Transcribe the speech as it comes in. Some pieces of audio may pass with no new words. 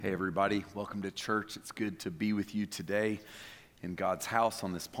Hey everybody, welcome to church. It's good to be with you today in God's house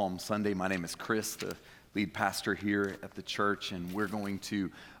on this Palm Sunday. My name is Chris, the lead pastor here at the church, and we're going to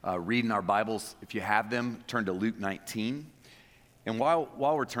read in our Bibles. If you have them, turn to Luke 19. And while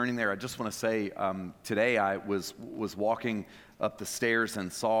we're turning there, I just want to say today I was walking up the stairs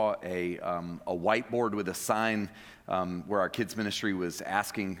and saw a whiteboard with a sign where our kids ministry was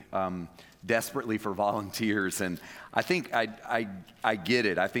asking desperately for volunteers. And I think I get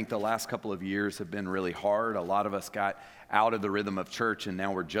it. I think the last couple of years have been really hard. A lot of us got out of the rhythm of church, and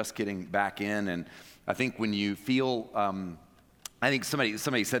now we're just getting back in. And I think when you feel, I think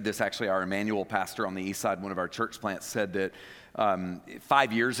somebody said this, actually, our Emmanuel pastor on the east side, one of our church plants, said that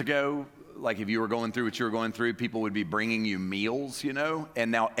 5 years ago, like if you were going through what you were going through, people would be bringing you meals,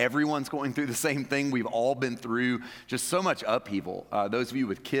 and now everyone's going through the same thing. We've all been through just so much upheaval. Those of you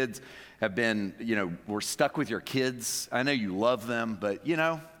with kids have been, we're stuck with your kids. I know you love them, but,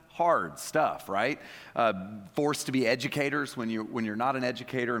 hard stuff, right? Forced to be educators when you're not an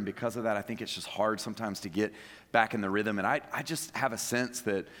educator, and because of that, I think it's just hard sometimes to get back in the rhythm. And I just have a sense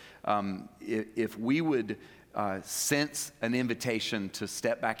that if we would sense an invitation to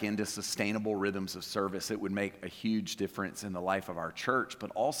step back into sustainable rhythms of service, it would make a huge difference in the life of our church, but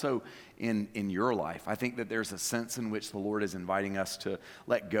also in your life. I think that there's a sense in which the Lord is inviting us to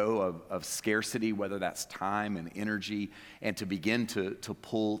let go of scarcity, whether that's time and energy, and to begin to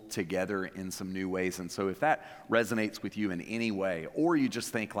pull together in some new ways. And so if that resonates with you in any way, or you just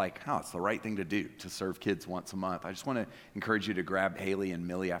think like, it's the right thing to do to serve kids once a month, I just want to encourage you to grab Haley and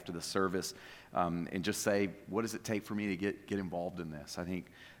Millie after the service and just say, what does it take for me to get involved in this? I think,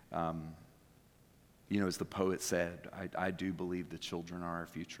 as the poet said, I do believe the children are our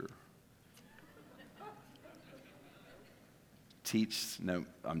future. No,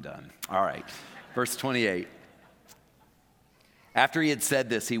 I'm done. All right. Verse 28. After he had said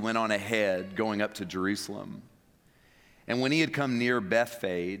this, he went on ahead, going up to Jerusalem. And when he had come near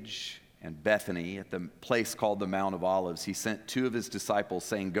Bethphage and Bethany, at the place called the Mount of Olives, he sent two of his disciples,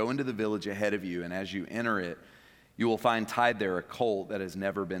 saying, "Go into the village ahead of you, and as you enter it, you will find tied there a colt that has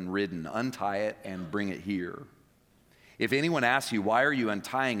never been ridden. Untie it and bring it here. If anyone asks you, 'Why are you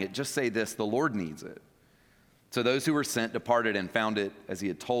untying it?' just say this, 'The Lord needs it.'" So those who were sent departed and found it as he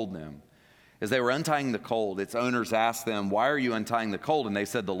had told them. As they were untying the colt, its owners asked them, "Why are you untying the colt?" And they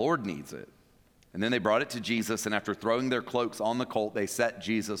said, "The Lord needs it." And then they brought it to Jesus, and after throwing their cloaks on the colt, they set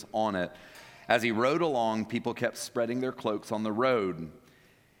Jesus on it. As he rode along, people kept spreading their cloaks on the road.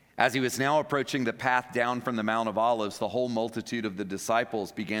 As he was now approaching the path down from the Mount of Olives, the whole multitude of the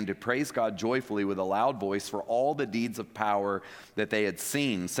disciples began to praise God joyfully with a loud voice for all the deeds of power that they had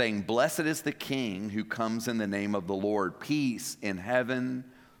seen, saying, "Blessed is the King who comes in the name of the Lord, peace in heaven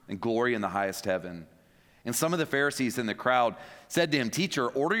and glory in the highest heaven." And some of the Pharisees in the crowd said to him, "Teacher,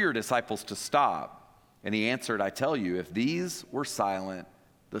 order your disciples to stop." And he answered, "I tell you, if these were silent,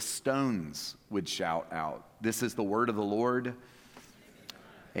 the stones would shout out." This is the word of the Lord.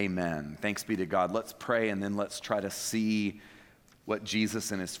 Amen. Thanks be to God. Let's pray, and then let's try to see what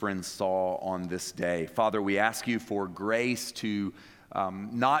Jesus and his friends saw on this day. Father, we ask you for grace to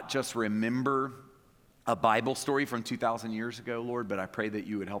not just remember a Bible story from 2,000 years ago, Lord, but I pray that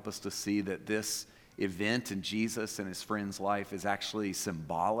you would help us to see that this event in Jesus and his friend's life is actually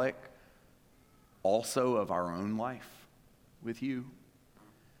symbolic also of our own life with you.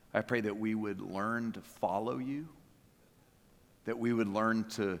 I pray that we would learn to follow you, that we would learn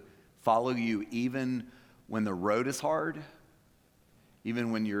to follow you even when the road is hard,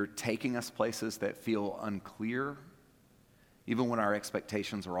 even when you're taking us places that feel unclear, even when our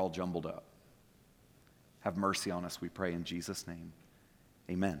expectations are all jumbled up. Have mercy on us, we pray in Jesus' name.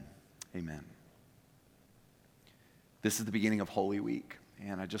 Amen. Amen. This is the beginning of Holy Week,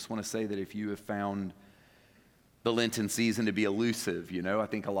 and I just want to say that if you have found the Lenten season to be elusive, I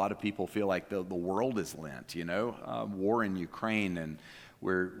think a lot of people feel like the world is Lent, war in Ukraine, and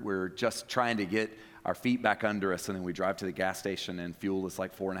we're just trying to get our feet back under us, and then we drive to the gas station and fuel is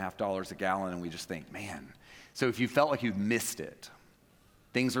like $4.50 a gallon, and we just think, man. So if you felt like you've missed it,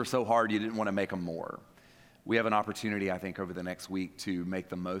 things are so hard you didn't want to make them more. We have an opportunity, I think, over the next week to make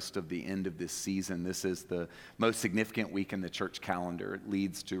the most of the end of this season. This is the most significant week in the church calendar. It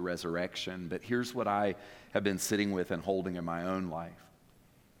leads to resurrection. But here's what I have been sitting with and holding in my own life.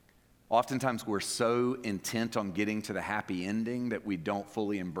 Oftentimes, we're so intent on getting to the happy ending that we don't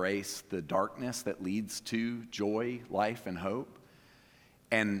fully embrace the darkness that leads to joy, life, and hope.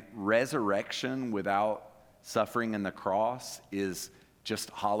 And resurrection without suffering in the cross is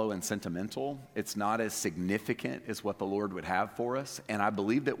just hollow and sentimental. It's not as significant as what the Lord would have for us. And I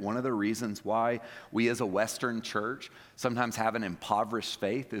believe that one of the reasons why we as a Western church sometimes have an impoverished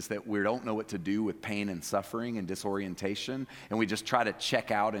faith is that we don't know what to do with pain and suffering and disorientation, and we just try to check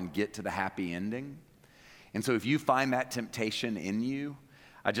out and get to the happy ending. And so if you find that temptation in you,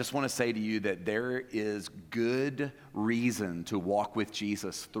 I just want to say to you that there is good reason to walk with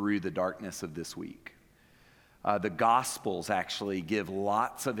Jesus through the darkness of this week. The Gospels actually give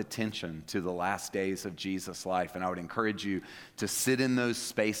lots of attention to the last days of Jesus' life, and I would encourage you to sit in those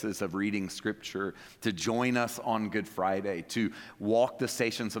spaces of reading Scripture, to join us on Good Friday, to walk the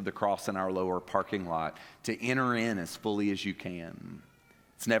Stations of the Cross in our lower parking lot, to enter in as fully as you can.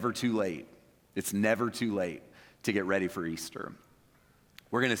 It's never too late. It's never too late to get ready for Easter.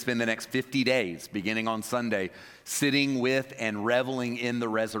 We're going to spend the next 50 days, beginning on Sunday, sitting with and reveling in the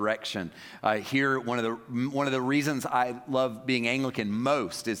resurrection. Here, one of the reasons I love being Anglican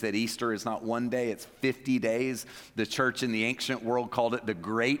most is that Easter is not one day, it's 50 days. The church in the ancient world called it the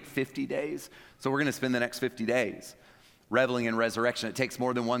Great 50 Days. So we're going to spend the next 50 days reveling in resurrection. It takes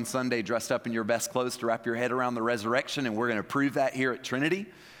more than one Sunday dressed up in your best clothes to wrap your head around the resurrection, and we're going to prove that here at Trinity.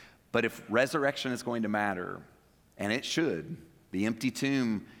 But if resurrection is going to matter, and it should, the empty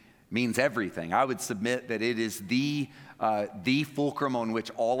tomb means everything. I would submit that it is the fulcrum on which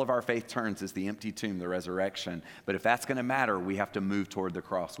all of our faith turns is the empty tomb, the resurrection. But if that's going to matter, we have to move toward the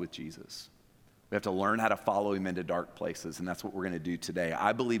cross with Jesus. We have to learn how to follow him into dark places, and that's what we're going to do today.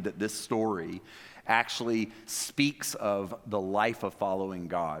 I believe that this story actually speaks of the life of following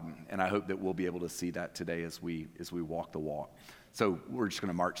God, and I hope that we'll be able to see that today as we walk the walk. So we're just going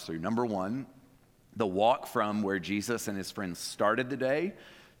to march through. Number one, the walk from where Jesus and his friends started the day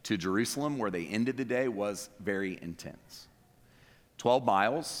to Jerusalem, where they ended the day, was very intense. 12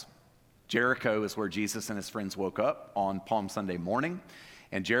 miles. Jericho is where Jesus and his friends woke up on Palm Sunday morning.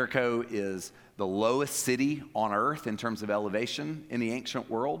 And Jericho is the lowest city on earth in terms of elevation in the ancient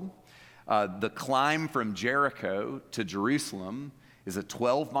world. The climb from Jericho to Jerusalem is a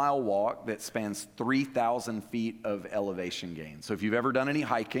 12-mile walk that spans 3,000 feet of elevation gain. So if you've ever done any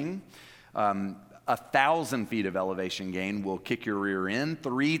hiking, 1,000 feet of elevation gain will kick your rear end.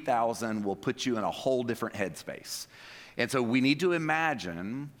 3,000 will put you in a whole different headspace. And so we need to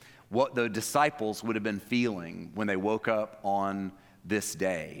imagine what the disciples would have been feeling when they woke up on this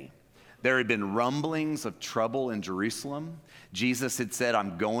day. There had been rumblings of trouble in Jerusalem. Jesus had said,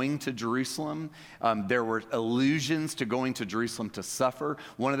 I'm going to Jerusalem. There were allusions to going to Jerusalem to suffer.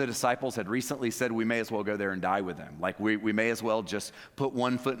 One of the disciples had recently said, we may as well go there and die with them. Like we may as well just put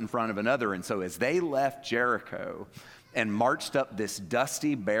one foot in front of another. And so as they left Jericho and marched up this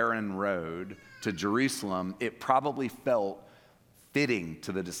dusty, barren road to Jerusalem, it probably felt fitting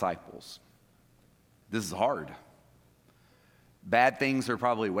to the disciples. This is hard. Bad things are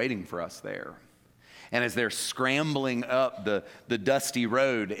probably waiting for us there. And as they're scrambling up the dusty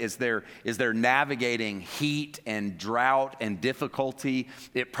road, as they're navigating heat and drought and difficulty,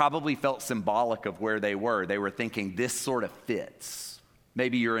 it probably felt symbolic of where they were. They were thinking, this sort of fits.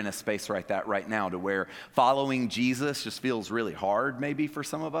 Maybe you're in a space like that right now to where following Jesus just feels really hard, maybe for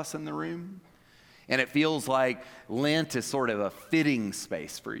some of us in the room. And it feels like Lent is sort of a fitting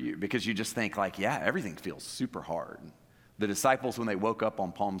space for you because you just think like, yeah, everything feels super hard. The disciples, when they woke up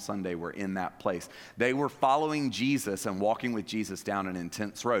on Palm Sunday, were in that place. They were following Jesus and walking with Jesus down an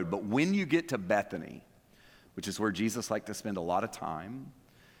intense road. But when you get to Bethany, which is where Jesus liked to spend a lot of time,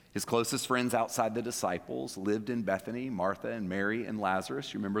 his closest friends outside the disciples lived in Bethany, Martha and Mary and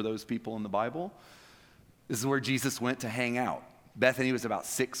Lazarus. You remember those people in the Bible? This is where Jesus went to hang out. Bethany was about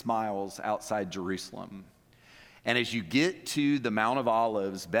 6 miles outside Jerusalem. And as you get to the Mount of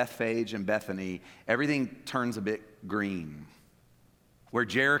Olives, Bethphage and Bethany, everything turns a bit green. Where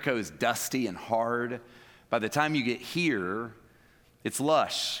Jericho is dusty and hard, by the time you get here, it's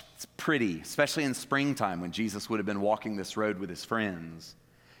lush, it's pretty, especially in springtime when Jesus would have been walking this road with his friends.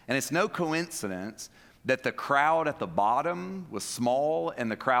 And it's no coincidence that the crowd at the bottom was small and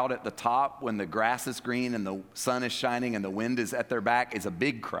the crowd at the top, when the grass is green and the sun is shining and the wind is at their back, is a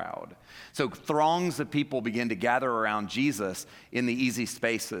big crowd. So throngs of people begin to gather around Jesus in the easy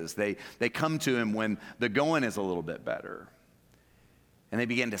spaces. They come to him when the going is a little bit better. And they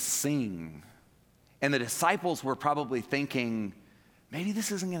begin to sing. And the disciples were probably thinking, maybe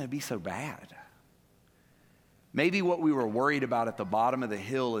this isn't going to be so bad. Maybe what we were worried about at the bottom of the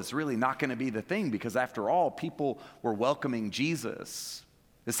hill is really not going to be the thing, because after all, people were welcoming Jesus.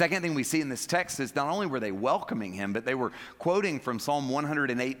 The second thing we see in this text is not only were they welcoming him, but they were quoting from Psalm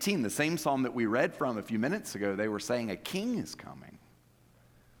 118, the same psalm that we read from a few minutes ago. They were saying, a king is coming.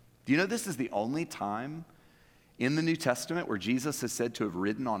 Do you know this is the only time in the New Testament where Jesus is said to have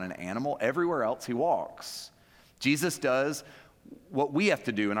ridden on an animal. Everywhere else he walks. Jesus does what we have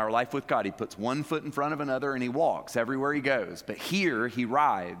to do in our life with God. He puts one foot in front of another and he walks everywhere he goes. But here he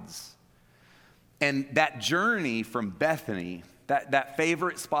rides. And that journey from Bethany, that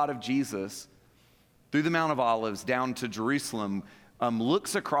favorite spot of Jesus, through the Mount of Olives down to Jerusalem,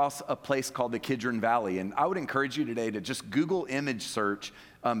 looks across a place called the Kidron Valley. And I would encourage you today to just Google image search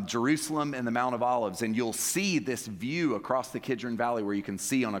Jerusalem and the Mount of Olives, and you'll see this view across the Kidron Valley where you can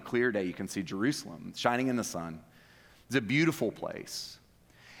see on a clear day, you can see Jerusalem shining in the sun. It's a beautiful place.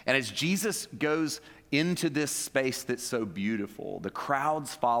 And as Jesus goes into this space that's so beautiful, the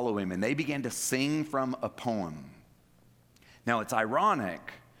crowds follow him and they begin to sing from a poem. Now, it's ironic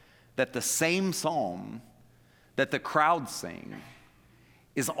that the same psalm that the crowds sing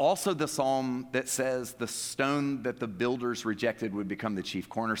is also the psalm that says the stone that the builders rejected would become the chief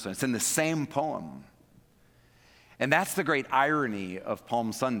cornerstone. It's in the same poem. And that's the great irony of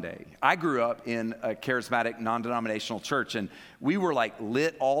Palm Sunday. I grew up in a charismatic, non-denominational church, and we were like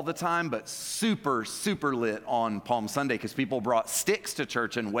lit all the time, but super, super lit on Palm Sunday because people brought sticks to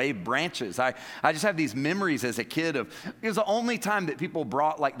church and waved branches. I just have these memories as a kid of, it was the only time that people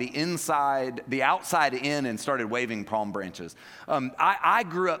brought like the outside in and started waving palm branches. I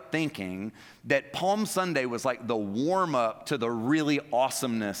grew up thinking that Palm Sunday was like the warm-up to the really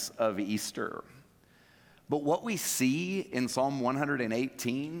awesomeness of Easter. But what we see in Psalm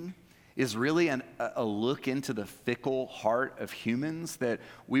 118 is really a look into the fickle heart of humans, that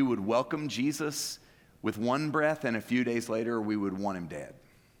we would welcome Jesus with one breath and a few days later we would want him dead.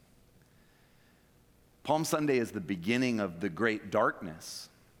 Palm Sunday is the beginning of the great darkness.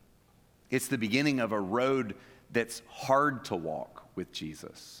 It's the beginning of a road that's hard to walk with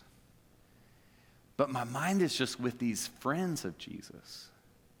Jesus. But my mind is just with these friends of Jesus,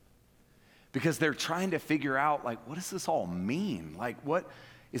 because they're trying to figure out, like, what does this all mean? Like, what,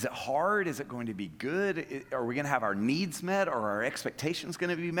 is it hard? Is it going to be good? Are we going to have our needs met? Are our expectations going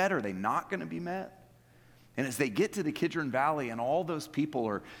to be met? Are they not going to be met? And as they get to the Kidron Valley and all those people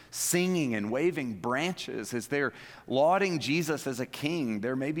are singing and waving branches, as they're lauding Jesus as a king,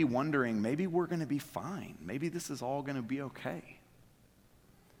 they're maybe wondering, maybe we're going to be fine. Maybe this is all going to be okay.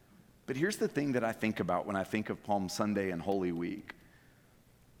 But here's the thing that I think about when I think of Palm Sunday and Holy Week.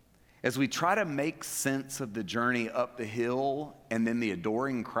 As we try to make sense of the journey up the hill and then the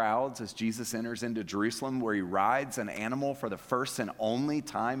adoring crowds as Jesus enters into Jerusalem, where he rides an animal for the first and only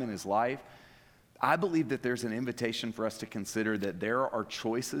time in his life, I believe that there's an invitation for us to consider that there are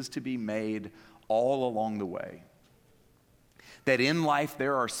choices to be made all along the way. That in life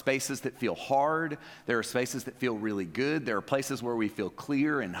there are spaces that feel hard, there are spaces that feel really good, there are places where we feel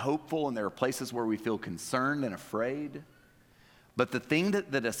clear and hopeful, and there are places where we feel concerned and afraid. But the thing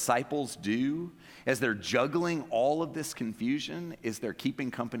that the disciples do as they're juggling all of this confusion is they're keeping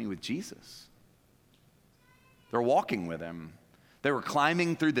company with Jesus. They're walking with him. They were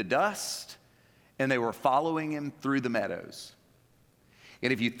climbing through the dust, and they were following him through the meadows.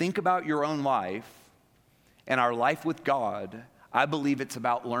 And if you think about your own life and our life with God, I believe it's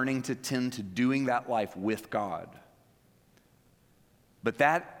about learning to tend to doing that life with God. But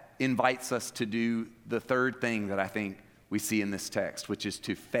that invites us to do the third thing that I think we see in this text, which is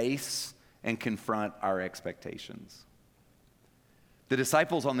to face and confront our expectations. The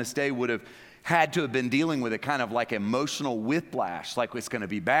disciples on this day would have had to have been dealing with a kind of like emotional whiplash, like it's going to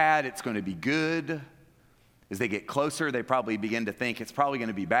be bad, it's going to be good. As they get closer, they probably begin to think it's probably going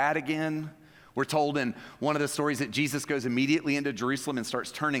to be bad again. We're told in one of the stories that Jesus goes immediately into Jerusalem and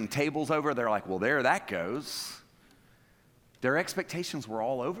starts turning tables over. They're like, well, there that goes. Their expectations were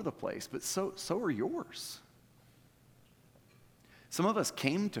all over the place, but so are yours. Some of us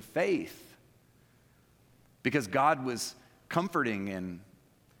came to faith because God was comforting and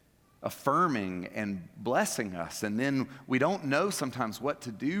affirming and blessing us. And then we don't know sometimes what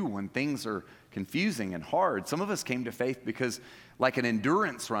to do when things are confusing and hard. Some of us came to faith because, like an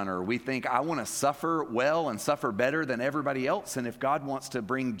endurance runner, we think, I want to suffer well and suffer better than everybody else. And if God wants to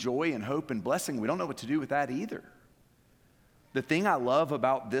bring joy and hope and blessing, we don't know what to do with that either. The thing I love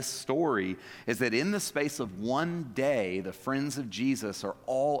about this story is that in the space of one day, the friends of Jesus are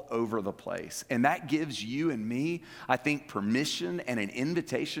all over the place. And that gives you and me, I think, permission and an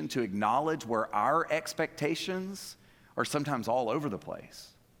invitation to acknowledge where our expectations are sometimes all over the place.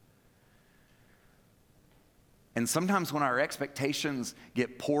 And sometimes when our expectations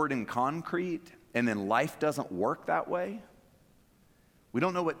get poured in concrete and then life doesn't work that way, we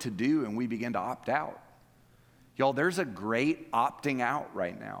don't know what to do and we begin to opt out. Y'all, there's a great opting out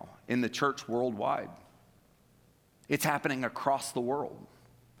right now in the church worldwide. It's happening across the world.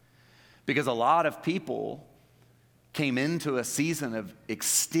 Because a lot of people came into a season of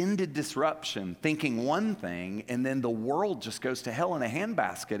extended disruption, thinking one thing, and then the world just goes to hell in a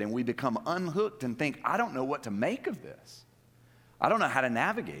handbasket, and we become unhooked and think, I don't know what to make of this. I don't know how to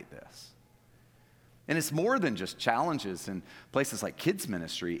navigate this. And it's more than just challenges in places like kids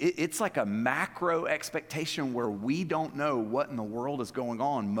ministry. It's like a macro expectation where we don't know what in the world is going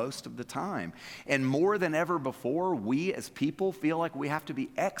on most of the time. And more than ever before, we as people feel like we have to be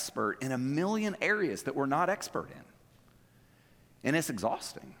expert in a million areas that we're not expert in. And it's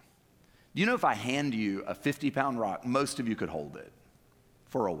exhausting. You know, if I hand you a 50-pound rock, most of you could hold it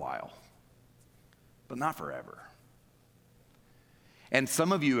for a while, but not forever. And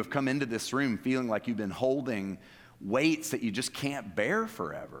some of you have come into this room feeling like you've been holding weights that you just can't bear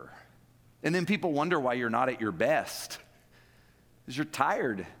forever. And then people wonder why you're not at your best. Because you're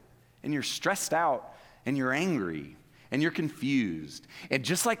tired and you're stressed out and you're angry and you're confused. And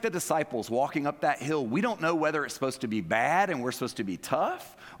just like the disciples walking up that hill, we don't know whether it's supposed to be bad and we're supposed to be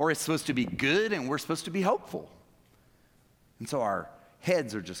tough, or it's supposed to be good and we're supposed to be hopeful. And so our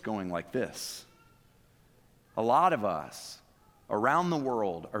heads are just going like this. A lot of us around the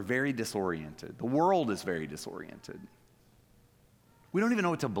world are very disoriented. The world is very disoriented. We don't even know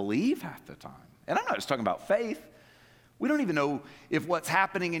what to believe half the time. And I'm not just talking about faith. We don't even know if what's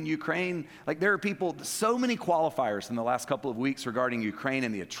happening in Ukraine, like there are people, so many qualifiers in the last couple of weeks regarding Ukraine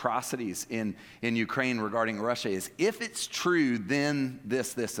and the atrocities in Ukraine regarding Russia is, if it's true, then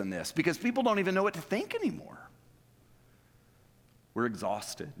this, and this. Because people don't even know what to think anymore. We're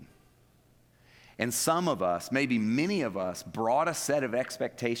exhausted. And some of us, maybe many of us, brought a set of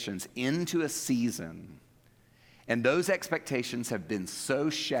expectations into a season, and those expectations have been so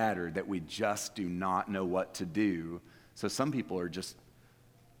shattered that we just do not know what to do. So some people are just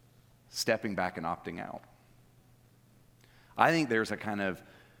stepping back and opting out. I think there's a kind of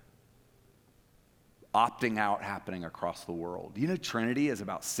opting out happening across the world. You know, Trinity is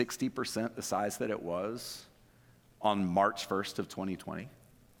about 60% the size that it was on March 1st of 2020.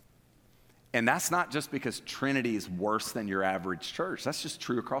 And that's not just because Trinity is worse than your average church. That's just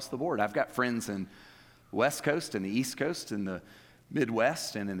true across the board. I've got friends in the West Coast and the East Coast and the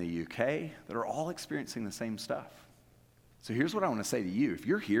Midwest and in the UK that are all experiencing the same stuff. So here's what I want to say to you. If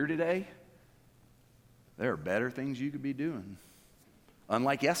you're here today, there are better things you could be doing.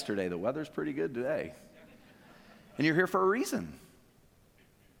 Unlike yesterday, the weather's pretty good today. And you're here for a reason.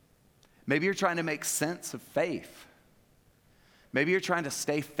 Maybe you're trying to make sense of faith. Maybe you're trying to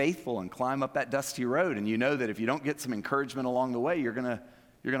stay faithful and climb up that dusty road, and you know that if you don't get some encouragement along the way, you're gonna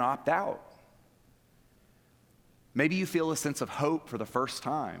opt out. Maybe you feel a sense of hope for the first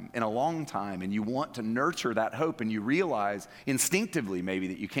time in a long time, and you want to nurture that hope, and you realize instinctively maybe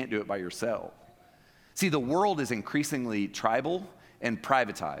that you can't do it by yourself. See, the world is increasingly tribal and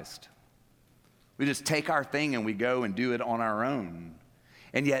privatized. We just take our thing and we go and do it on our own.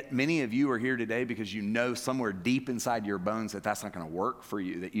 And yet many of you are here today because you know somewhere deep inside your bones that that's not going to work for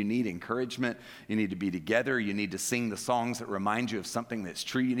you, that you need encouragement, you need to be together, you need to sing the songs that remind you of something that's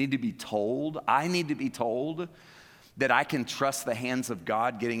true. You need to be told, I need to be told that I can trust the hands of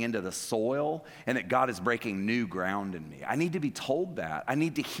God getting into the soil and that God is breaking new ground in me. I need to be told that. I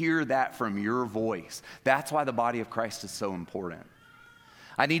need to hear that from your voice. That's why the body of Christ is so important.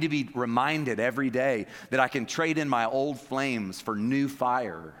 I need to be reminded every day that I can trade in my old flames for new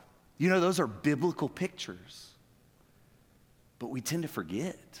fire. You know, those are biblical pictures. But we tend to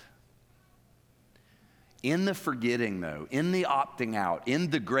forget. In the forgetting, though, in the opting out, in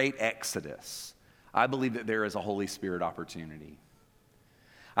the great exodus, I believe that there is a Holy Spirit opportunity.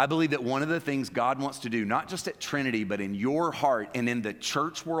 I believe that one of the things God wants to do, not just at Trinity, but in your heart and in the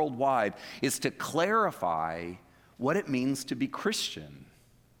church worldwide, is to clarify what it means to be Christian.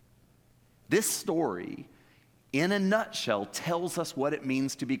 This story, in a nutshell, tells us what it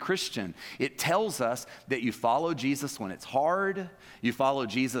means to be Christian. It tells us that you follow Jesus when it's hard, you follow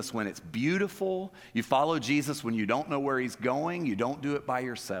Jesus when it's beautiful, you follow Jesus when you don't know where he's going, you don't do it by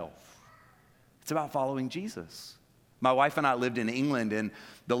yourself. It's about following Jesus. My wife and I lived in England in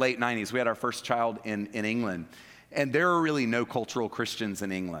the late 90s. We had our first child in England, and there are really no cultural Christians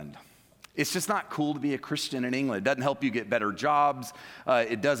in England. It's just not cool to be a Christian in England. It doesn't help you get better jobs.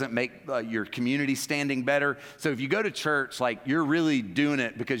 It doesn't make your community standing better. So if you go to church, like, you're really doing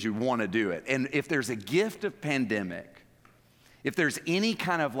it because you want to do it. And if there's a gift of pandemic, if there's any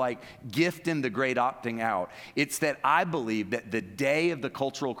kind of like gift in the great opting out, it's that I believe that the day of the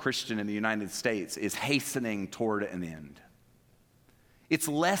cultural Christian in the United States is hastening toward an end. It's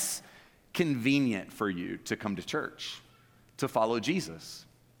less convenient for you to come to church, to follow Jesus.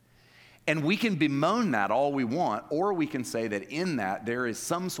 And we can bemoan that all we want, or we can say that in that there is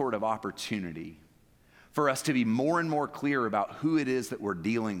some sort of opportunity for us to be more and more clear about who it is that we're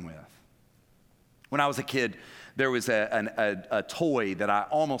dealing with. When I was a kid, there was a toy that I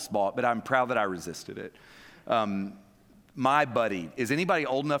almost bought, but I'm proud that I resisted it. My Buddy. Is anybody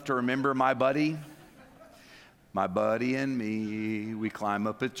old enough to remember My Buddy? My buddy and me, we climb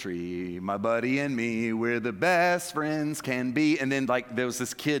up a tree. My buddy and me, we're the best friends can be. And then there was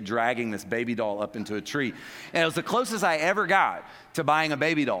this kid dragging this baby doll up into a tree. And it was the closest I ever got to buying a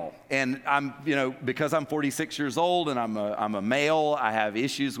baby doll. And I'm, because I'm 46 years old and I'm a male, I have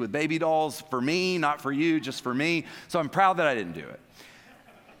issues with baby dolls for me, not for you, just for me. So I'm proud that I didn't do it.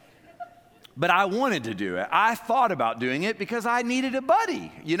 But I wanted to do it. I thought about doing it because I needed a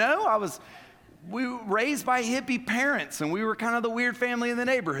buddy. We were raised by hippie parents, and we were kind of the weird family in the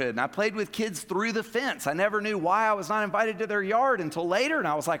neighborhood. And I played with kids through the fence. I never knew why I was not invited to their yard until later. And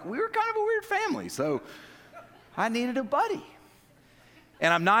I was like, we were kind of a weird family. So I needed a buddy.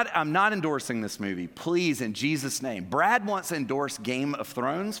 And I'm not endorsing this movie. Please, in Jesus' name. Brad once endorsed Game of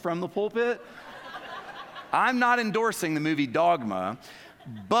Thrones from the pulpit. I'm not endorsing the movie Dogma.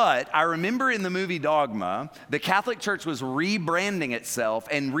 But I remember in the movie Dogma, the Catholic Church was rebranding itself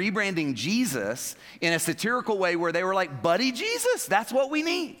and rebranding Jesus in a satirical way where they were like, buddy Jesus, that's what we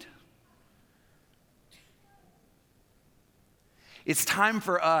need. It's time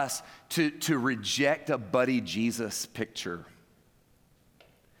for us to reject a buddy Jesus picture.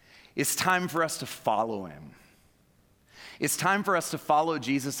 It's time for us to follow him. It's time for us to follow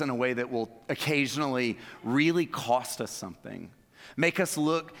Jesus in a way that will occasionally really cost us something. Make us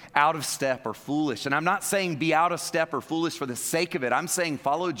look out of step or foolish. And I'm not saying be out of step or foolish for the sake of it. I'm saying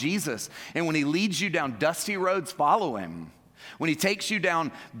follow Jesus. And when he leads you down dusty roads, follow him. When he takes you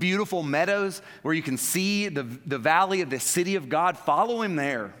down beautiful meadows where you can see the valley of the city of God, follow him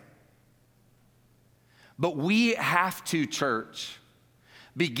there. But we have to, church,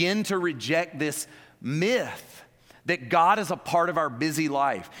 begin to reject this myth that God is a part of our busy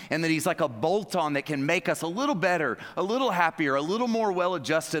life and that he's like a bolt-on that can make us a little better, a little happier, a little more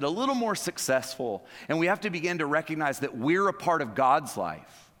well-adjusted, a little more successful. And we have to begin to recognize that we're a part of God's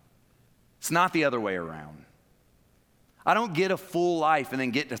life. It's not the other way around. I don't get a full life and then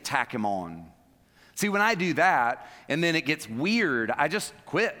get to tack him on. See, when I do that and then it gets weird, I just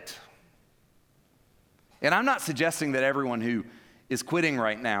quit. And I'm not suggesting that everyone who is quitting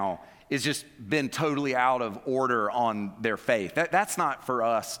right now is just been totally out of order on their faith. That's not for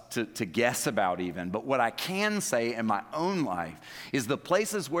us to guess about even. But what I can say in my own life is the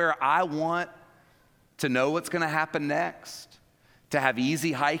places where I want to know what's going to happen next, to have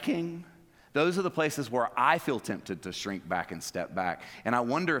easy hiking, those are the places where I feel tempted to shrink back and step back. And I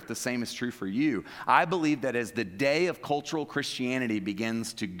wonder if the same is true for you. I believe that as the day of cultural Christianity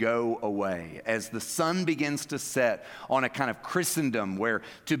begins to go away, as the sun begins to set on a kind of Christendom where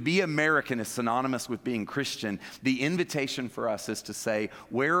to be American is synonymous with being Christian, the invitation for us is to say,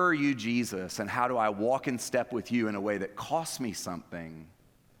 where are you, Jesus? And how do I walk in step with you in a way that costs me something?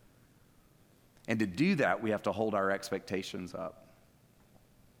 And to do that, we have to hold our expectations up.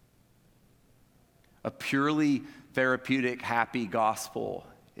 A purely therapeutic, happy gospel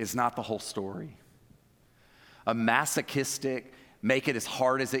is not the whole story. A masochistic, make it as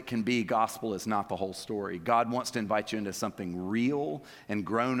hard as it can be gospel is not the whole story. God wants to invite you into something real and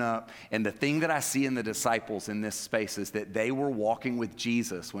grown up. And the thing that I see in the disciples in this space is that they were walking with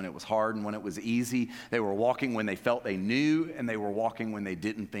Jesus when it was hard and when it was easy. They were walking when they felt they knew, and they were walking when they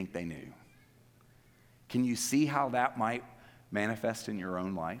didn't think they knew. Can you see how that might manifest in your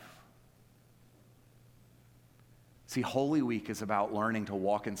own life? See, Holy Week is about learning to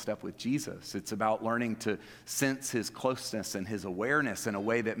walk in step with Jesus. It's about learning to sense his closeness and his awareness in a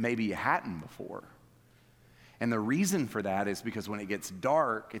way that maybe you hadn't before. And the reason for that is because when it gets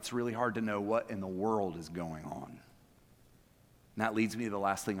dark, it's really hard to know what in the world is going on. And that leads me to the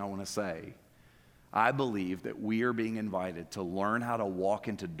last thing I want to say. I believe that we are being invited to learn how to walk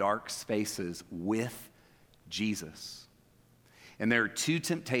into dark spaces with Jesus. And there are two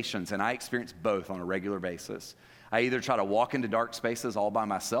temptations, and I experience both on a regular basis. I either try to walk into dark spaces all by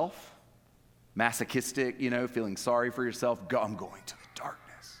myself, masochistic, feeling sorry for yourself. I'm going to the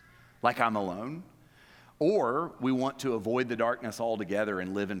darkness, like I'm alone. Or we want to avoid the darkness altogether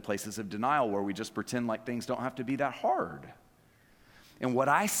and live in places of denial where we just pretend like things don't have to be that hard. And what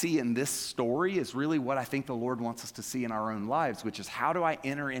I see in this story is really what I think the Lord wants us to see in our own lives, which is how do I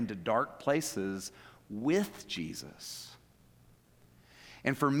enter into dark places with Jesus?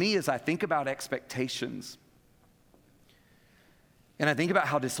 And for me, as I think about expectations, and I think about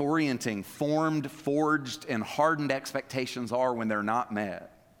how disorienting forged, and hardened expectations are when they're not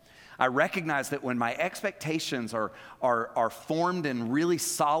met, I recognize that when my expectations are formed in really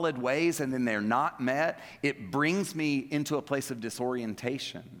solid ways and then they're not met, it brings me into a place of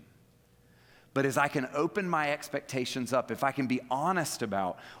disorientation. But as I can open my expectations up, if I can be honest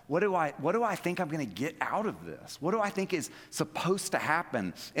about what do I think I'm going to get out of this? What do I think is supposed to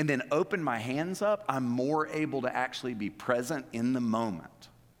happen? And then open my hands up, I'm more able to actually be present in the moment.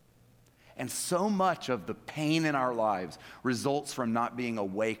 And so much of the pain in our lives results from not being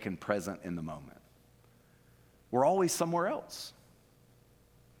awake and present in the moment. We're always somewhere else.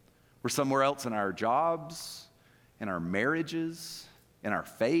 We're somewhere else in our jobs, in our marriages, in our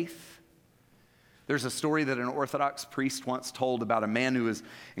faith. There's a story that an Orthodox priest once told about a man who was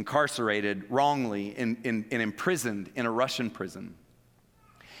incarcerated wrongly and imprisoned in a Russian prison.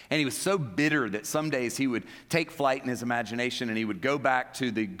 And he was so bitter that some days he would take flight in his imagination and he would go back to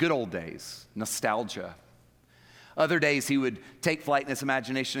the good old days, nostalgia. Other days he would take flight in his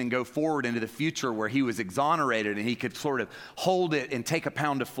imagination and go forward into the future where he was exonerated and he could sort of hold it and take a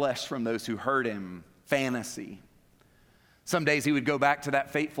pound of flesh from those who hurt him, fantasy. Some days he would go back to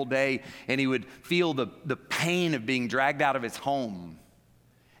that fateful day and he would feel the pain of being dragged out of his home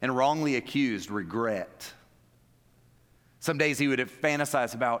and wrongly accused, regret. Some days he would have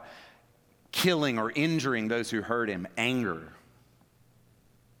fantasized about killing or injuring those who hurt him, anger.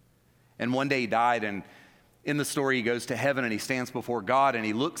 And one day he died, and in the story he goes to heaven and he stands before God and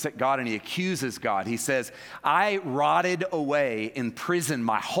he looks at God and he accuses God. He says, I rotted away in prison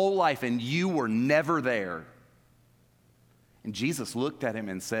my whole life and you were never there. And Jesus looked at him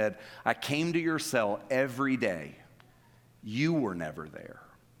and said, I came to your cell every day. You were never there.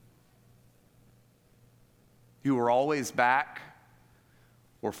 You were always back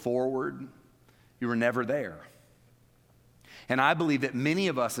or forward. You were never there. And I believe that many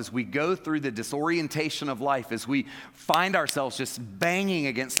of us, as we go through the disorientation of life, as we find ourselves just banging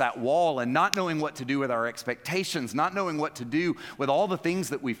against that wall and not knowing what to do with our expectations, not knowing what to do with all the things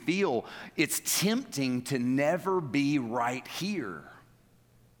that we feel, it's tempting to never be right here.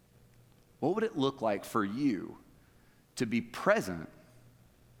 What would it look like for you to be present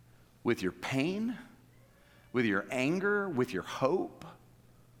with your pain, with your anger, with your hope,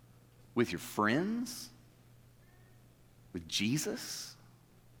 with your friends, with Jesus?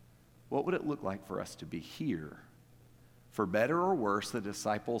 What would it look like for us to be here? For better or worse, the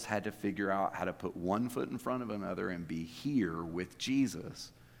disciples had to figure out how to put one foot in front of another and be here with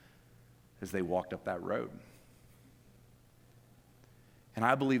Jesus as they walked up that road. And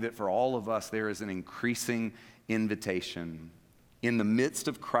I believe that for all of us, there is an increasing invitation. In the midst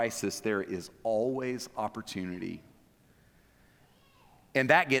of crisis, there is always opportunity. And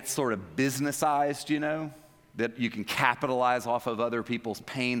that gets sort of businessized, you know, that you can capitalize off of other people's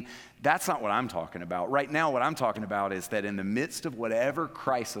pain. That's not what I'm talking about. Right now, what I'm talking about is that in the midst of whatever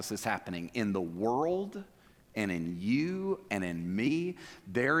crisis is happening in the world and in you and in me,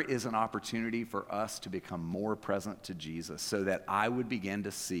 there is an opportunity for us to become more present to Jesus so that I would begin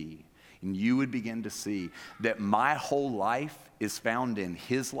to see and you would begin to see that my whole life is found in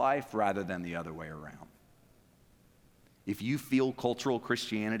his life rather than the other way around. If you feel cultural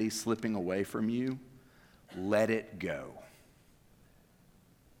Christianity slipping away from you, let it go.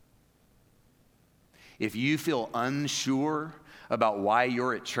 If you feel unsure about why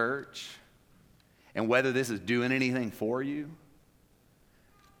you're at church and whether this is doing anything for you,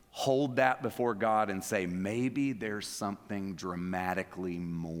 hold that before God and say, maybe there's something dramatically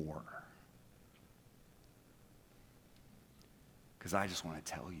more. Because I just want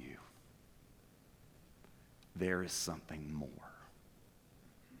to tell you, there is something more.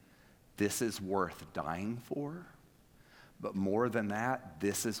 This is worth dying for, but more than that,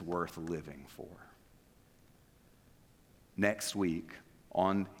 this is worth living for. Next week,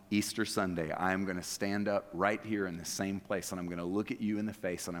 on Easter Sunday, I am going to stand up right here in the same place, and I'm going to look at you in the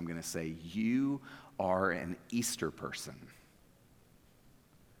face, and I'm going to say, you are an Easter person.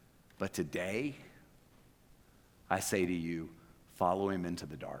 But today, I say to you, follow him into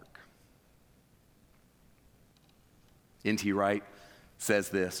the dark. N.T. Wright says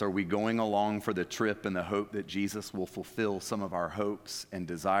this, are we going along for the trip in the hope that Jesus will fulfill some of our hopes and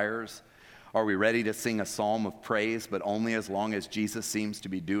desires? Are we ready to sing a psalm of praise, but only as long as Jesus seems to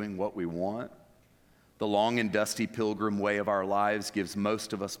be doing what we want? The long and dusty pilgrim way of our lives gives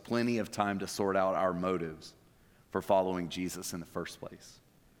most of us plenty of time to sort out our motives for following Jesus in the first place.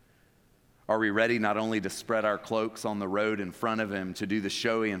 Are we ready not only to spread our cloaks on the road in front of him, to do the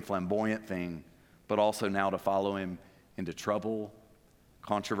showy and flamboyant thing, but also now to follow him into trouble,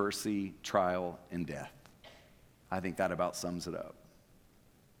 controversy, trial, and death? I think that about sums it up.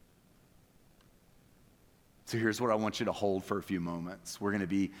 So here's what I want you to hold for a few moments. We're going to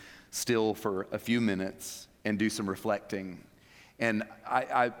be still for a few minutes and do some reflecting. And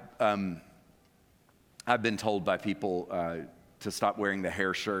I've been told by people to stop wearing the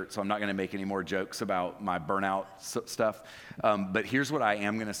hair shirt, so I'm not going to make any more jokes about my burnout stuff. But here's what I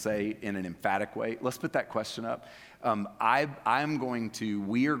am going to say in an emphatic way. Let's put that question up. We are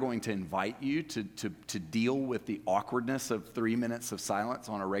going to invite you to deal with the awkwardness of 3 minutes of silence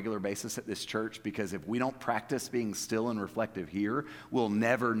on a regular basis at this church, because if we don't practice being still and reflective here, we'll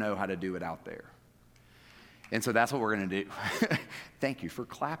never know how to do it out there. And so that's what we're going to do. Thank you for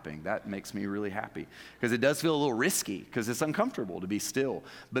clapping. That makes me really happy, because it does feel a little risky because it's uncomfortable to be still.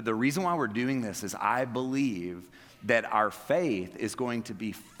 But the reason why we're doing this is I believe that our faith is going to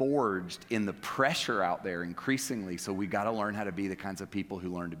be forged in the pressure out there increasingly. So we got to learn how to be the kinds of people who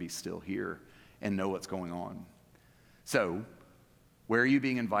learn to be still here and know what's going on. So where are you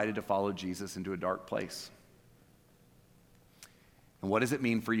being invited to follow Jesus into a dark place? And what does it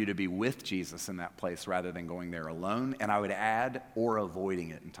mean for you to be with Jesus in that place rather than going there alone? And I would add, or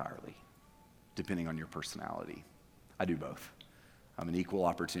avoiding it entirely, depending on your personality. I do both. I'm an equal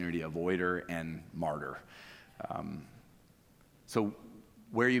opportunity avoider and martyr. So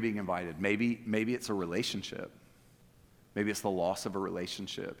where are you being invited? Maybe it's a relationship. Maybe it's the loss of a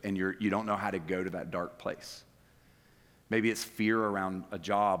relationship, and you don't know how to go to that dark place. Maybe it's fear around a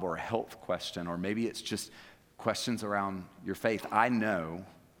job or a health question, or maybe it's just questions around your faith. I know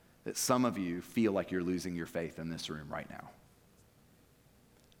that some of you feel like you're losing your faith in this room right now.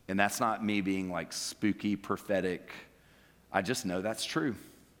 And that's not me being like spooky, prophetic. I just know that's true.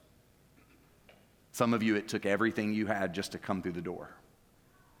 Some of you, it took everything you had just to come through the door.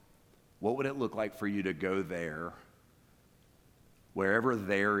 What would it look like for you to go there, wherever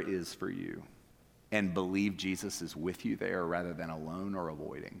there is for you, and believe Jesus is with you there rather than alone or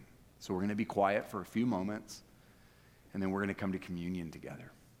avoiding? So we're going to be quiet for a few moments, and then we're going to come to communion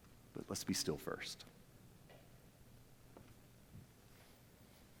together. But let's be still first.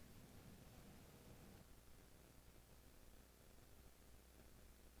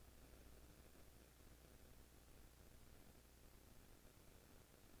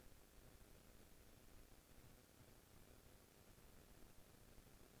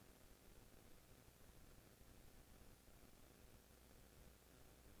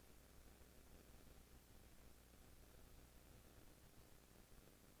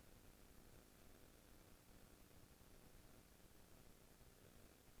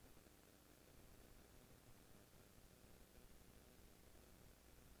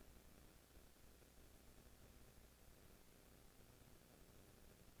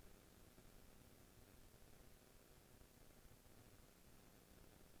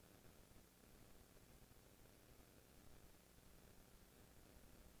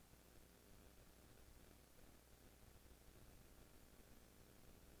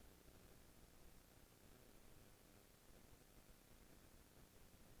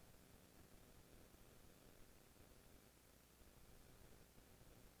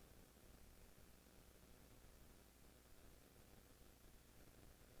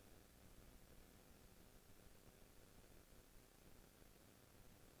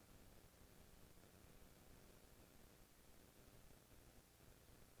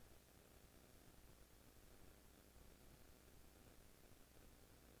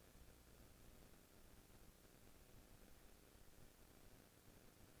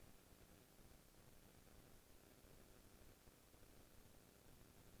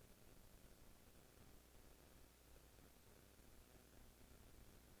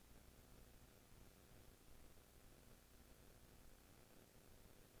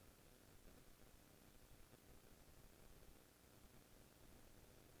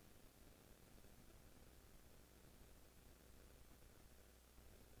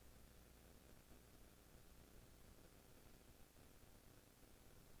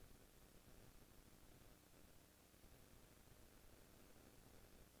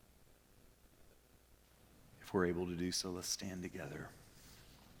 If we're able to do so, let's stand together.